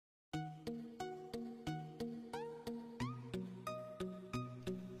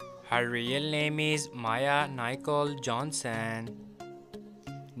Her real name is Mirah Nicole Johnson.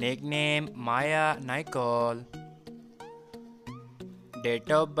 Nickname Nicole. Date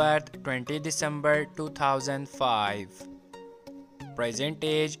of birth 20 December 2005. Present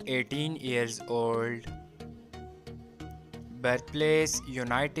age 18 years old. Birthplace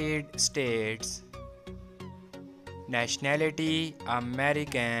United States. Nationality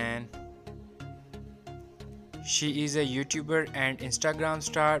American. She is a YouTuber and Instagram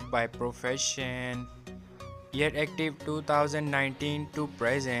star by profession. Year active 2019 to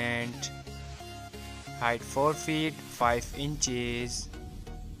present. Height 4 feet 5 inches.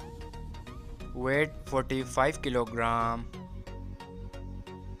 Weight 45 kg.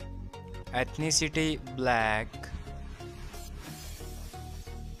 Ethnicity black.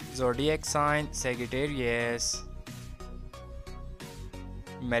 Zodiac sign Sagittarius.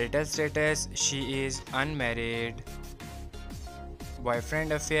 Marital status she is unmarried.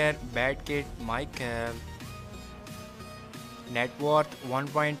 Boyfriend affair bad kid Michael. Net worth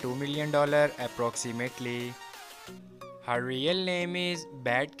 $1.2 million approximately. Her real name is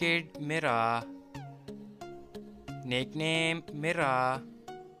Bad Kid Mirah. Nickname Mirah.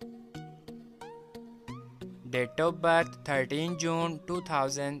 Date of birth 13 June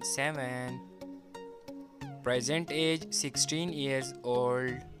 2007. Present age 16 years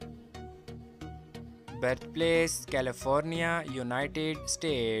old. Birthplace California, United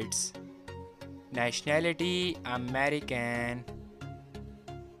States. Nationality American.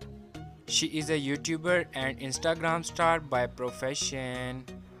 She is a YouTuber and Instagram star by profession.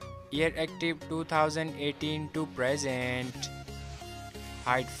 Year active 2018 to present.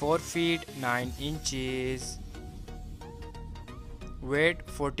 Height 4 feet 9 inches. Weight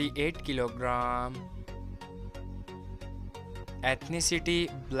 48 kg. Ethnicity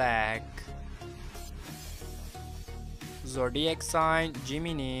black. Zodiac sign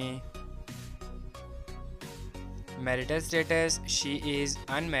Gemini. Marital status she is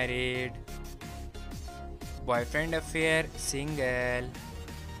unmarried. Boyfriend affair single.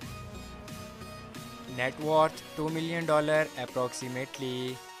 Net worth $2 million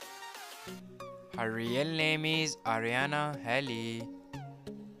approximately. Her real name is Arianna Hailey.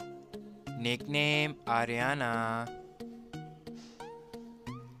 Nickname Arianna.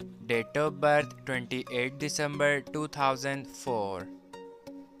 Date of birth 28 December 2004.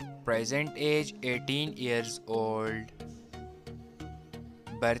 Present age 18 years old.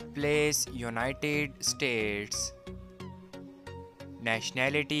 Birthplace United States.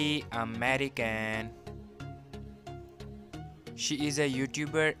 Nationality American. She is a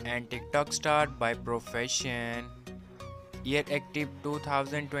YouTuber and TikTok star by profession. Year active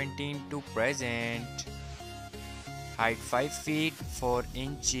 2020 to present. Height 5 feet 4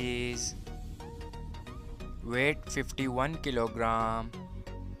 inches. Weight 51 kg.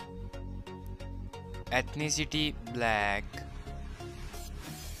 Ethnicity black.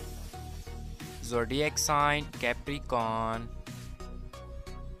 Zodiac sign Capricorn.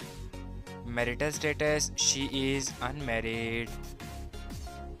 Marital status she is unmarried.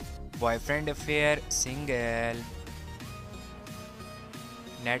 Boyfriend affair single.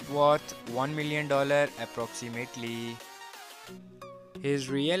 Net worth $1 million approximately. His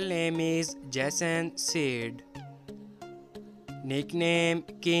real name is Jason Sid. Nickname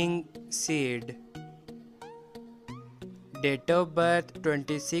King Sid. Date of birth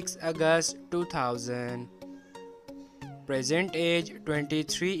 26 August 2000. Present age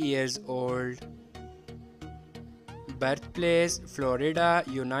 23 years old. Birthplace Florida,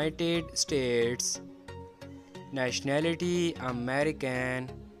 United States. Nationality American.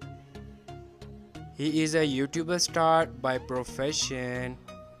 He is a YouTuber star by profession.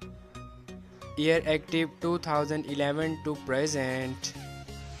 Year active 2011 to present.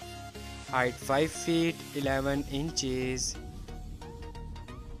 Height 5 feet 11 inches.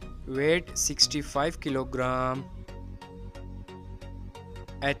 Weight 65 kg.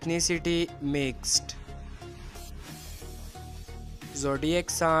 Ethnicity mixed. Zodiac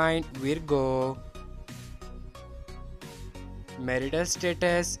sign Virgo. Marital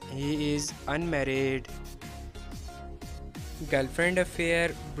status he is unmarried. Girlfriend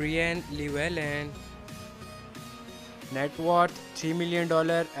affair Brian Llewellyn. Net worth $3 million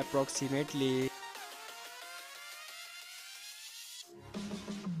approximately.